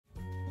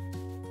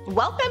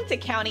Welcome to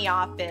County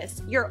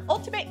Office, your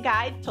ultimate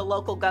guide to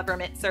local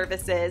government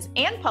services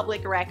and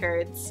public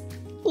records.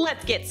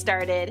 Let's get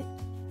started.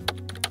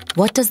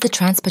 What does the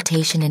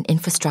Transportation and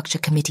Infrastructure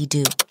Committee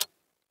do?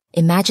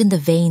 Imagine the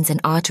veins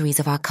and arteries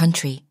of our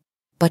country,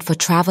 but for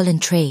travel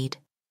and trade.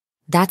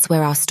 That's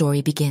where our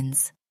story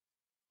begins.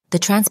 The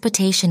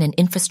Transportation and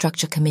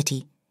Infrastructure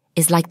Committee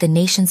is like the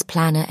nation's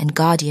planner and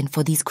guardian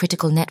for these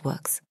critical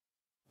networks.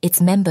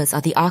 Its members are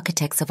the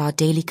architects of our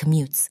daily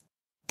commutes,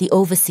 the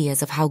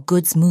overseers of how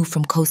goods move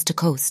from coast to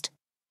coast,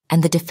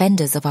 and the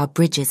defenders of our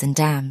bridges and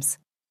dams.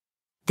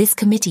 This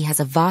committee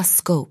has a vast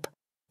scope,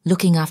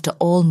 looking after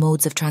all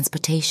modes of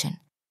transportation.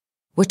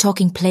 We're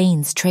talking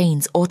planes,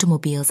 trains,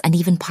 automobiles, and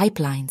even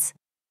pipelines.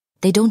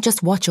 They don't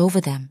just watch over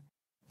them,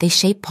 they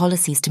shape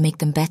policies to make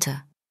them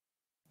better.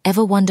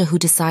 Ever wonder who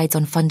decides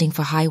on funding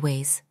for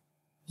highways?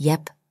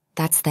 Yep,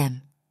 that's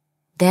them.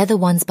 They're the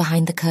ones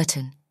behind the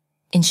curtain,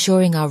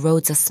 ensuring our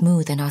roads are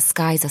smooth and our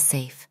skies are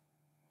safe.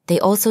 They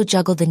also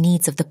juggle the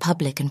needs of the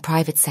public and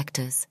private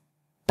sectors,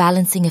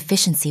 balancing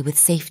efficiency with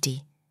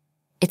safety.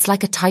 It's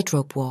like a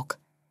tightrope walk,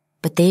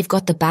 but they've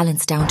got the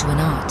balance down to an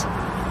art.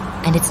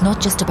 And it's not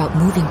just about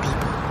moving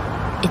people,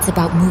 it's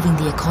about moving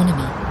the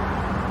economy.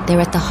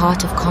 They're at the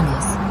heart of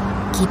commerce,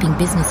 keeping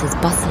businesses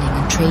bustling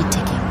and trade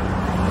ticking.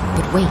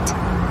 But wait,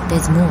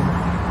 there's more.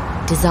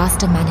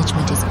 Disaster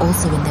management is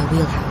also in their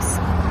wheelhouse.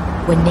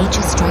 When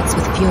nature strikes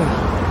with fury,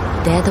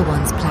 they're the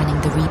ones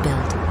planning the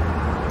rebuild.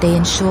 They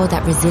ensure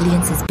that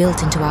resilience is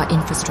built into our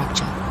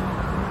infrastructure.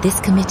 This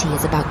committee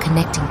is about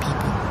connecting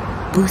people,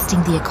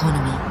 boosting the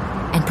economy,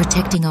 and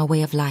protecting our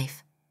way of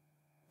life.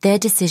 Their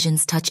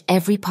decisions touch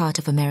every part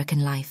of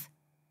American life.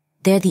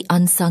 They're the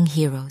unsung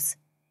heroes,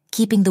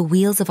 keeping the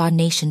wheels of our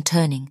nation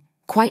turning,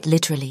 quite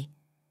literally.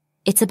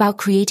 It's about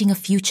creating a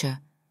future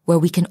where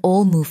we can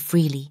all move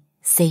freely,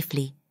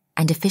 safely,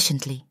 and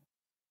efficiently.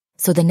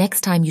 So the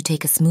next time you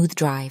take a smooth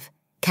drive,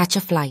 catch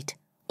a flight,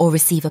 or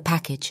receive a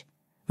package,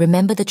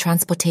 remember the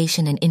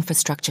Transportation and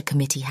Infrastructure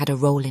Committee had a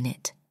role in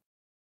it.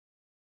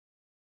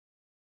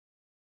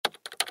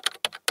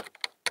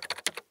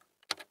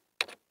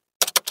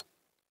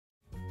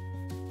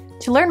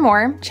 To learn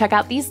more, check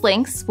out these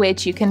links,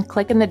 which you can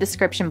click in the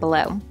description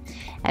below.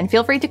 And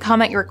feel free to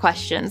comment your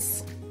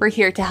questions. We're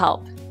here to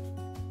help.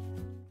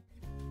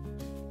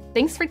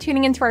 Thanks for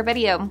tuning into our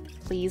video.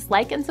 Please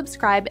like and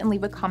subscribe and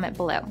leave a comment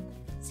below.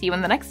 See you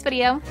in the next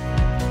video.